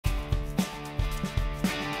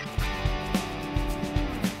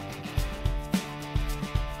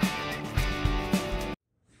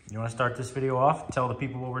want to start this video off? Tell the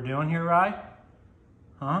people what we're doing here, Rye?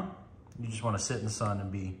 Huh? You just want to sit in the sun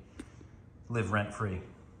and live rent-free.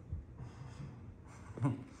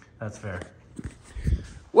 That's fair.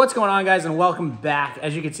 What's going on, guys, and welcome back.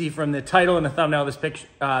 As you can see from the title and the thumbnail of this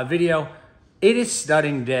video, it is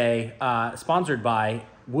studding day, sponsored by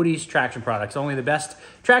Woody's Traction Products. Only the best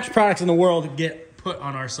traction products in the world get put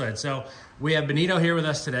on our sled. So we have Benito here with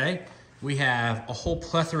us today. We have a whole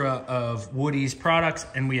plethora of Woody's products,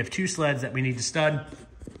 and we have 2 sleds that we need to stud.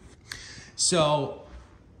 So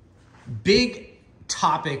big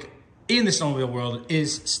topic in the snowmobile world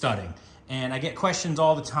is studding. And I get questions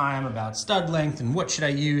all the time about stud length and what should I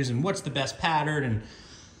use and what's the best pattern and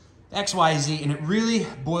X, Y, Z. And it really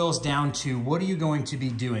boils down to what are you going to be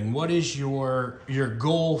doing? What is your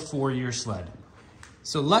goal for your sled?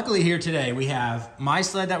 So luckily here today, we have my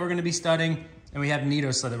sled that we're gonna be studding, and we have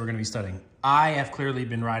Nito's sled that we're gonna be studying. I have clearly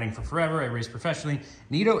been riding for forever. I race professionally.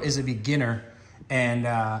 Nito is a beginner, and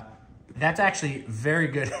that's actually very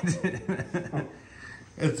good.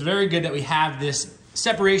 It's very good that we have this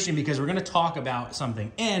separation because we're gonna talk about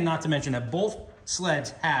something, and not to mention that both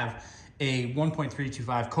sleds have a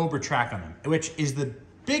 1.325 Cobra track on them, which is the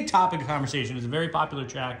big topic of conversation. It's a very popular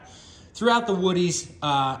track throughout the Woody's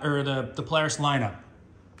or the Polaris lineup.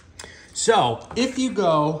 So if you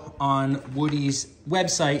go on Woody's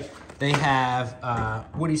website, they have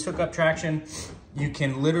Woody's hookup traction. You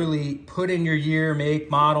can literally put in your year,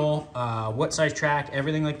 make, model, what size track,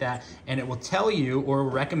 everything like that, and it will tell you or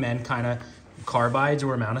recommend kind of carbides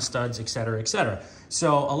or amount of studs, et cetera, et cetera.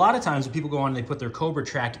 So a lot of times when people go on and they put their Cobra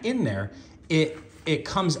track in there, it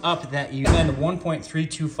comes up that you then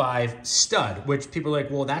 1.325 stud, which people are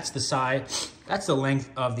like, well, that's the size, that's the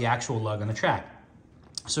length of the actual lug on the track.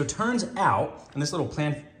 So it turns out, and this little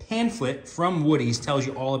pamphlet from Woody's tells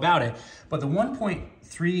you all about it, but the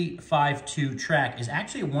 1.352 track is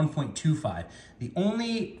actually a 1.25. The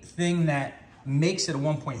only thing that makes it a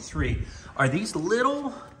 1.3 are these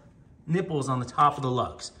little nipples on the top of the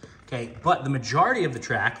lugs. Okay, but the majority of the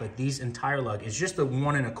track, like these entire lug, is just a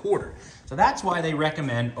 1 1/4. So that's why they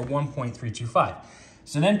recommend a 1.325.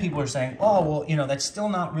 So then people are saying, oh, well, you know, that's still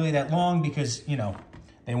not really that long because, you know,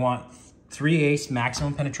 they want 3/8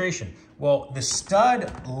 maximum penetration. Well, the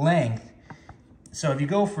stud length, so if you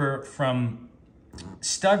go from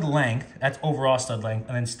stud length, that's overall stud length,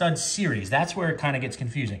 and then stud series, that's where it kind of gets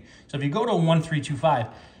confusing. So if you go to a 1.325,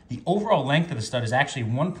 the overall length of the stud is actually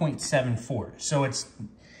 1.74. So it's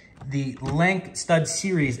the length stud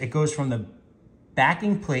series, it goes from the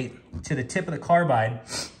backing plate to the tip of the carbide.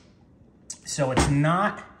 So it's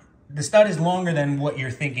not, the stud is longer than what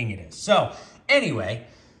you're thinking it is. So anyway,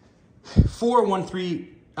 for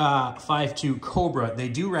 1.352 Cobra, they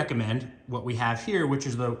do recommend what we have here, which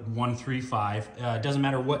is the 1.35. It doesn't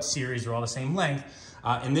matter what series, they're all the same length.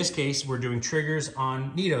 In this case, we're doing triggers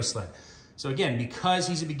on Nito's sled. So again, because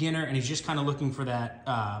he's a beginner and he's just kind of looking for that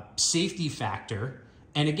safety factor,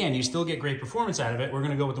 and again, you still get great performance out of it, we're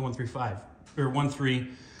gonna go with the 1.35 or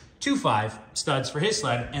 1.325 studs for his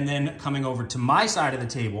sled. And then coming over to my side of the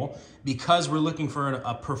table, because we're looking for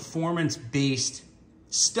a performance-based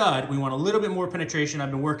stud, we want a little bit more penetration.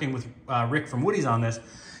 I've been working with Rick from Woody's on this.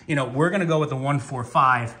 You know, we're gonna go with the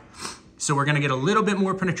 1.45. So we're gonna get a little bit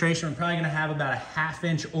more penetration. We're probably gonna have about a 1/2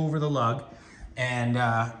 inch over the lug, and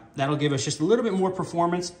that'll give us just a little bit more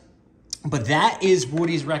performance. But that is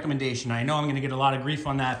Woody's recommendation. I know I'm gonna get a lot of grief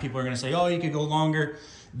on that. People are gonna say, oh, you could go longer.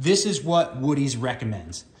 This is what Woody's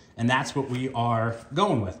recommends, and that's what we are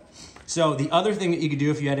going with. So the other thing that you could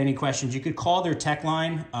do if you had any questions, you could call their tech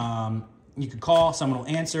line. You could call, someone will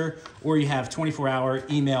answer, or you have 24-hour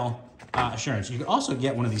email assurance. You could also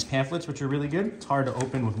get one of these pamphlets, which are really good. It's hard to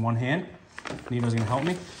open with one hand. Nito's gonna help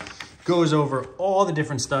me. Goes over all the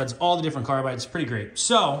different studs, all the different carbides. It's pretty great.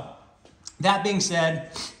 So that being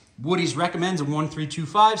said, Woody's recommends a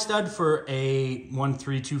 1.325 stud for a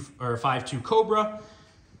 1.352 Cobra.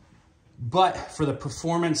 But for the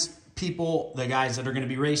performance people, the guys that are gonna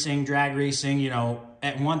be racing, drag racing, you know,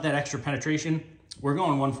 and want that extra penetration, we're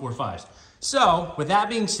going 1.45s. So with that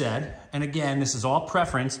being said, and again, this is all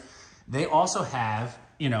preference, they also have,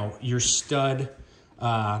 you know, your stud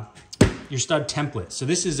template. So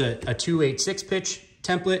this is a 2/8 pitch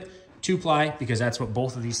template, 2-ply, because that's what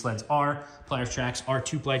both of these sleds are. Polaris tracks are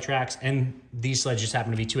 2-ply tracks, and these sleds just happen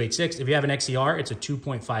to be 2/8. If you have an XCR, it's a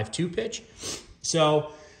 2.52 pitch.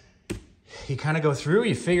 So you kind of go through,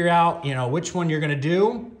 you figure out, you know, which one you're gonna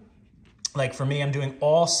do. Like for me, I'm doing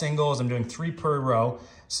all singles. I'm doing 3 per row.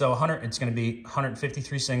 So it's gonna be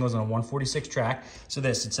 153 singles on a 146 track. So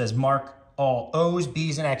it says mark all O's,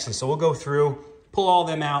 B's, and X's. So we'll go through, pull all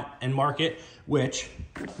them out and mark it, which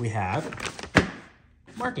we have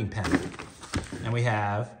marking pen. And we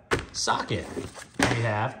have socket. And we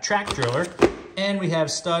have track driller. And we have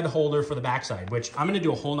stud holder for the backside, which I'm gonna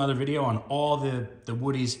do a whole nother video on all the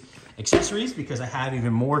Woody's accessories because I have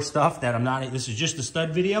even more stuff that I'm not, this is just the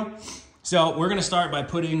stud video. So we're gonna start by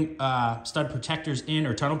putting stud protectors in,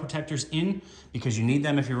 or tunnel protectors in, because you need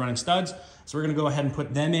them if you're running studs. So we're gonna go ahead and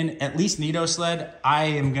put them in, at least NITRO sled. I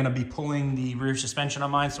am gonna be pulling the rear suspension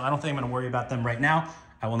on mine, so I don't think I'm gonna worry about them right now.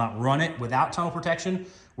 I will not run it without tunnel protection.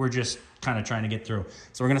 We're just kind of trying to get through.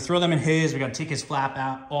 So we're gonna throw them in his. We gotta take his flap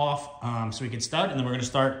off so we can stud, and then we're gonna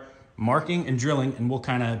start marking and drilling, and we'll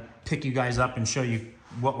kind of pick you guys up and show you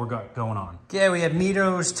what we're going on. Okay, we have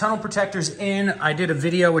NITRO's tunnel protectors in. I did a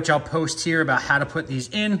video, which I'll post here, about how to put these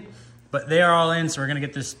in, but they are all in, so we're gonna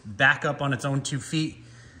get this back up on its own 2 feet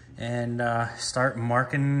and start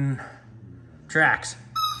marking tracks.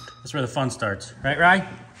 That's where the fun starts. Right, Rye?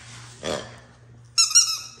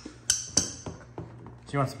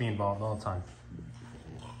 She wants to be involved all the time.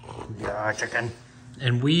 Yeah, chicken.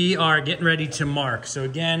 And we are getting ready to mark. So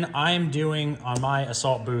again, I'm doing on my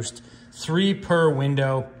Assault Boost 3 per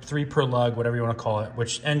window, 3 per lug, whatever you want to call it,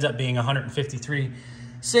 which ends up being 153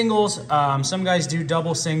 singles. Some guys do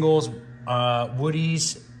double singles.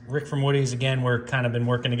 Rick from Woody's, again, we're kind of been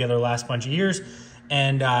working together the last bunch of years,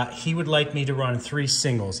 and he would like me to run 3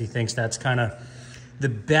 singles. He thinks that's kind of the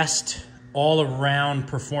best all-around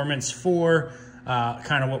performance for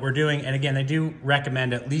kind of what we're doing. And again, they do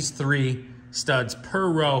recommend at least 3 studs per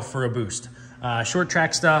row for a boost. Short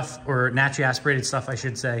track stuff, or naturally aspirated stuff, I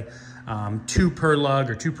should say, 2 per lug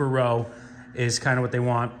or 2 per row is kind of what they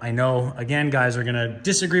want. I know, again, guys are gonna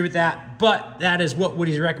disagree with that, but that is what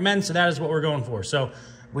Woody's recommends, so that is what we're going for. So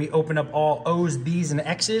we open up all O's, B's, and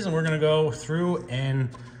X's, and we're gonna go through and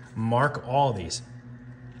mark all of these.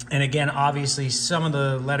 And again, obviously, some of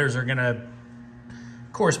the letters are gonna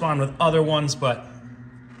correspond with other ones, but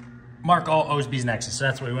mark all O's, B's, and X's. So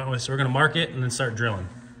that's what we went with. So we're gonna mark it and then start drilling.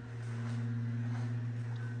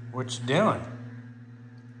 What you doing?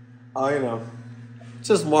 Oh, you know,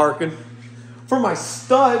 just marking. For my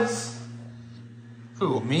studs.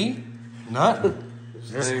 Who, me? Nothing.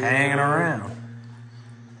 Just hanging around.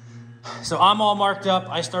 So I'm all marked up.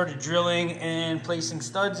 I started drilling and placing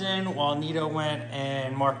studs in while NITRO went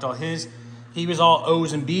and marked all his. He was all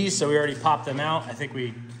O's and B's, so we already popped them out. I think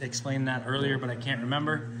we explained that earlier, but I can't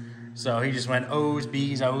remember. So he just went O's,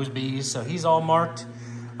 B's, O's, B's. So he's all marked.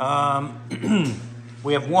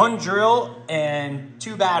 We have 1 drill and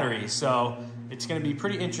 2 batteries. So it's gonna be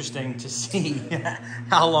pretty interesting to see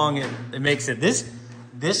how long it makes it.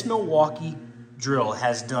 This Milwaukee drill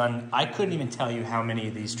has done, I couldn't even tell you how many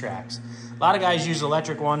of these tracks. A lot of guys use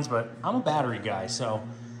electric ones, but I'm a battery guy. So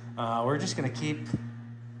we're just gonna keep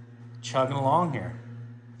chugging along here.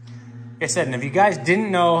 Like I said, and if you guys didn't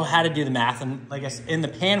know how to do the math, and like I said, in the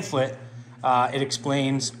pamphlet, it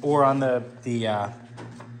explains, or on the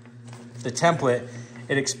template,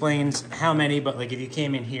 it explains how many, but like if you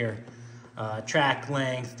came in here, track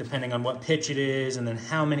length, depending on what pitch it is, and then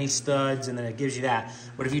how many studs, and then it gives you that.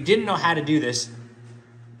 But if you didn't know how to do this,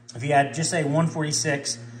 if you had just say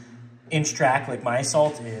 146-inch track, like my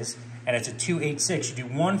Assault is, and it's a 286, you do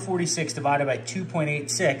 146 divided by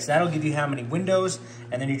 2.86, that'll give you how many windows,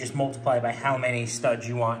 and then you just multiply by how many studs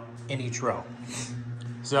you want in each row.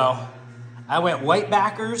 So I went white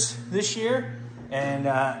backers this year, and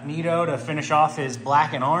NITRO, to finish off his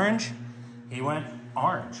black and orange, he went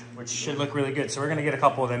orange, which should look really good. So we're gonna get a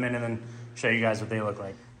couple of them in and then show you guys what they look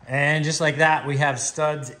like. And just like that, we have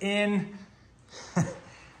studs in.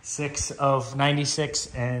 6 of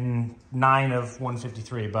 96 and 9 of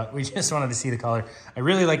 153, but we just wanted to see the color. I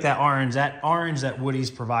really like that orange. That orange that Woody's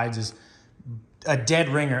provides is a dead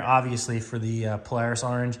ringer, obviously, for the Polaris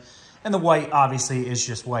orange. And the white, obviously, is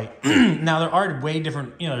just white. Now, there are way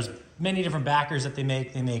different, you know, there's many different backers that they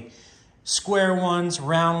make. They make square ones,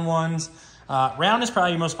 round ones. Round is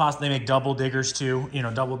probably most possible. They make double diggers too, you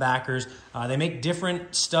know, double backers. They make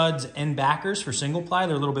different studs and backers for single ply.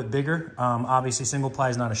 They're a little bit bigger. Obviously, single ply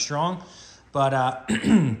is not as strong, but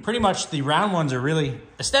pretty much the round ones are really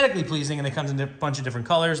aesthetically pleasing, and they come in a bunch of different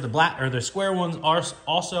colors. The black or the square ones are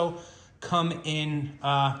also come in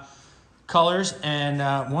colors.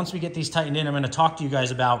 And once we get these tightened in, I'm going to talk to you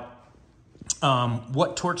guys about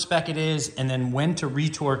what torque spec it is, and then when to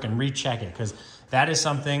retorque and recheck it, because that is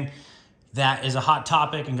something that is a hot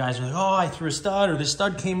topic, and guys are like, oh, I threw a stud, or this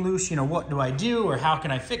stud came loose, you know, what do I do, or how can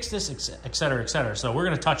I fix this, et cetera, et cetera. So we're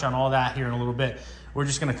gonna touch on all that here in a little bit. We're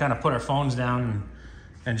just gonna kind of put our phones down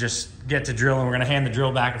and just get to drilling. We're gonna hand the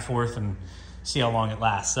drill back and forth and see how long it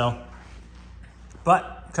lasts. So,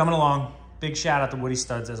 but coming along, big shout out to Woody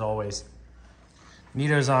Studs as always.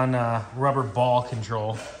 Nito's on rubber ball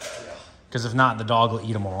control, because if not, the dog will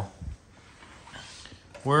eat them all.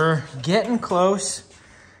 We're getting close.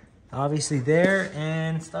 Obviously there,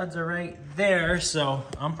 and studs are right there, so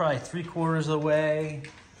I'm probably 3/4 of the way.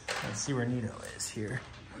 Let's see where Nito is here.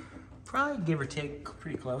 Probably give or take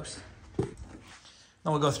pretty close. Then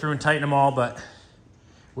we'll go through and tighten them all, but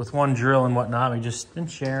with one drill and whatnot, we just been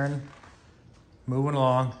sharing, moving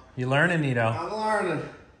along. You learning, Nito? I'm learning.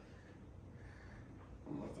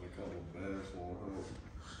 I'm looking a couple of bags won't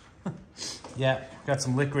help. Yeah, got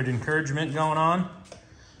some liquid encouragement going on.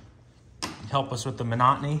 Help us with the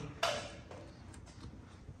monotony.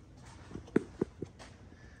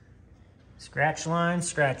 Scratch lines,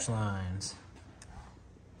 scratch lines.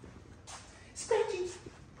 Scratchies.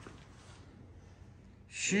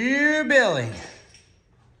 Shoo, Billy.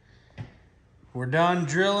 We're done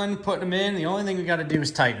drilling, putting them in. The only thing we got to do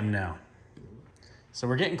is tighten them now. So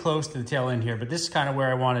we're getting close to the tail end here, but this is kind of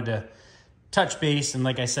where I wanted to touch base. And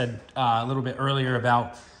like I said a little bit earlier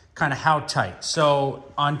about kind of how tight. So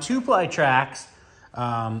on 2-ply tracks,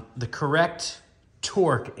 the correct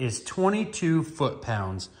torque is 22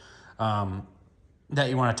 foot-pounds that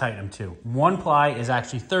you want to tighten them to. 1-ply is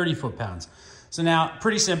actually 30 foot-pounds. So now,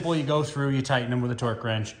 pretty simple. You go through, you tighten them with a torque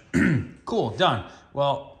wrench. Cool, done.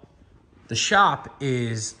 Well, the shop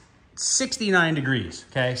is 69 degrees,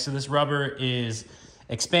 okay? So this rubber is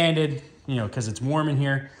expanded, you know, because it's warm in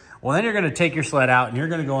here. Well, then you're going to take your sled out and you're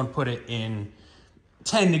going to go and put it in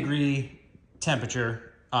 10-degree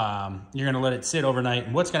temperature. You're going to let it sit overnight.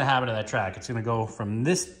 And what's going to happen to that track? It's going to go from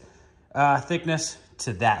this thickness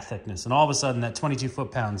to that thickness. And all of a sudden, that 22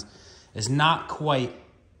 foot-pounds is not quite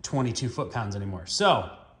 22 foot-pounds anymore. So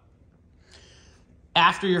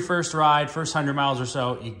after your first ride, first 100 miles or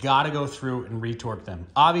so, you got to go through and retorque them.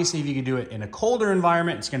 Obviously, if you can do it in a colder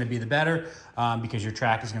environment, it's going to be the better because your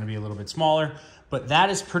track is going to be a little bit smaller. But that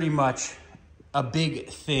is pretty much a big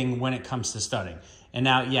thing when it comes to studding. And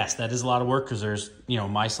now, yes, that is a lot of work because there's, you know,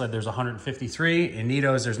 my sled, there's 153. In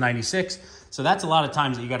Nito's, there's 96. So that's a lot of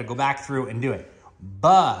times that you got to go back through and do it.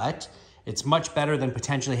 But it's much better than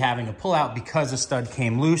potentially having a pullout because a stud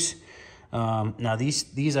came loose. Now,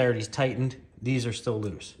 these I already tightened. These are still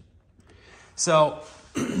loose. So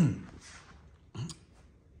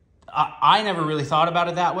I never really thought about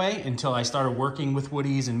it that way until I started working with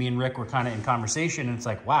Woodies, and me and Rick were kind of in conversation, and it's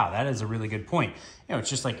like, wow, that is a really good point. You know,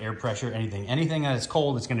 it's just like air pressure, anything. Anything that is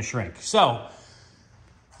cold, it's going to shrink. So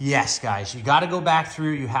yes, guys, you got to go back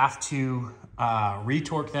through. You have to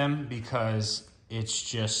retorque them because it's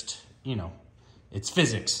just, you know, it's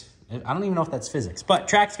physics. I don't even know if that's physics, but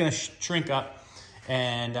track's going to shrink up,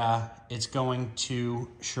 and it's going to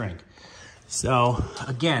shrink. So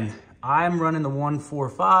again, I'm running the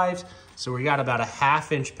 145s, so we got about a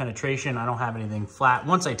 1/2 inch penetration. I don't have anything flat.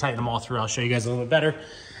 Once I tighten them all through, I'll show you guys a little bit better.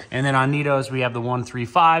 And then on Nito's, we have the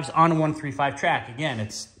 135s on a 135 track. Again,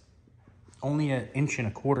 it's only 1.25 inch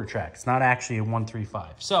track. It's not actually a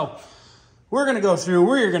 135. So we're gonna go through,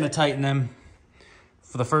 we're gonna tighten them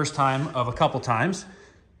for the first time of a couple times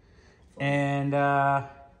and try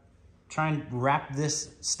and wrap this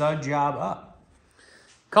stud job up.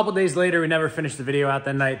 A couple days later, we never finished the video out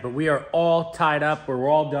that night, but we are all tied up. We're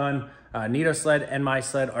all done. Nito's sled and my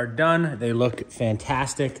sled are done. They look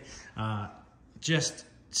fantastic. Just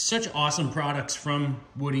such awesome products from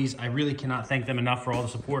Woodies. I really cannot thank them enough for all the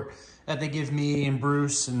support that they give me and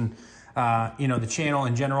Bruce and you know, the channel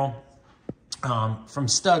in general. From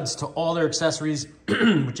studs to all their accessories,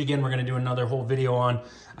 which again, we're gonna do another whole video on.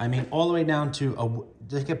 I mean, all the way down to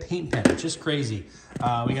like a paint pen. It's just crazy.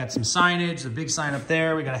 We got some signage, the big sign up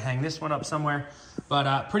there. We got to hang this one up somewhere,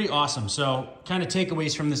 but pretty awesome. So kind of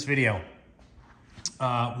takeaways from this video.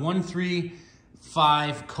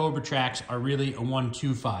 135 Cobra tracks are really a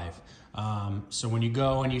 125. So when you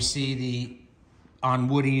go and you see on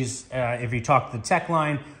Woodies, if you talk to the tech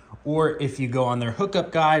line, or if you go on their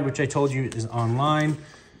hookup guide, which I told you is online,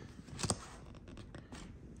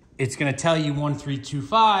 it's going to tell you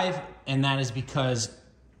 1325, and that is because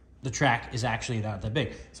the track is actually not that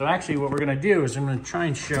big. So actually what we're going to do is I'm going to try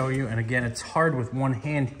and show you, and again, it's hard with one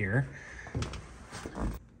hand here.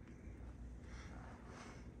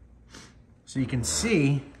 So you can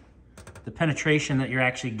see the penetration that you're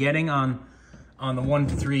actually getting on the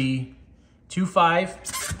 1325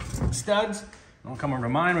 studs. I'll come over to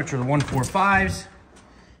mine, which are the 145s.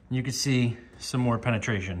 You can see some more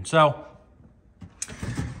penetration. So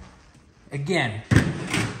again,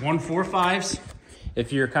 145s,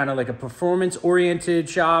 if you're kind of like a performance-oriented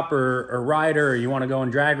shop or rider, or you want to go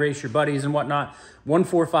and drag race your buddies and whatnot,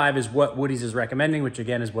 145 is what Woodies is recommending, which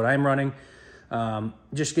again is what I'm running.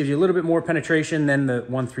 Just gives you a little bit more penetration than the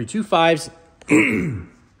 1325s.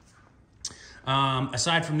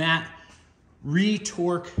 Aside from that,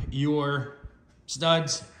 re-torque your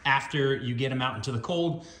studs after you get them out into the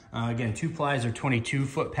cold. Again, 2 plies are 22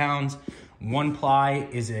 foot-pounds. 1 ply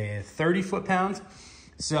is a 30 foot-pounds.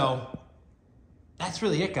 So that's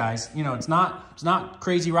really it, guys. You know, it's not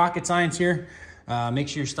crazy rocket science here. Make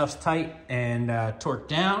sure your stuff's tight and torqued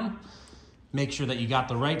down. Make sure that you got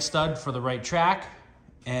the right stud for the right track.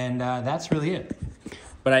 And that's really it.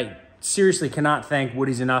 But I seriously cannot thank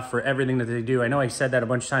Woody's enough for everything that they do. I know I said that a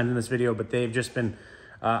bunch of times in this video, but they've just been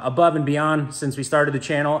above and beyond since we started the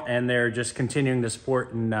channel, and they're just continuing to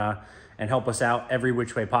support and help us out every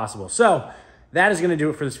which way possible. So that is going to do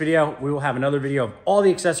it for this video. We will have another video of all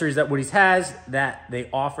the accessories that Woody's has that they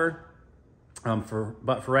offer.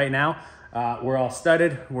 But for right now, we're all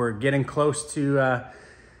studded. We're getting close to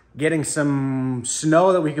getting some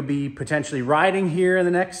snow that we could be potentially riding here in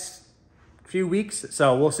the next few weeks.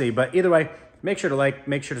 So we'll see. But either way, make sure to like,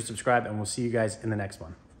 make sure to subscribe, and we'll see you guys in the next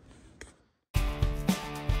one.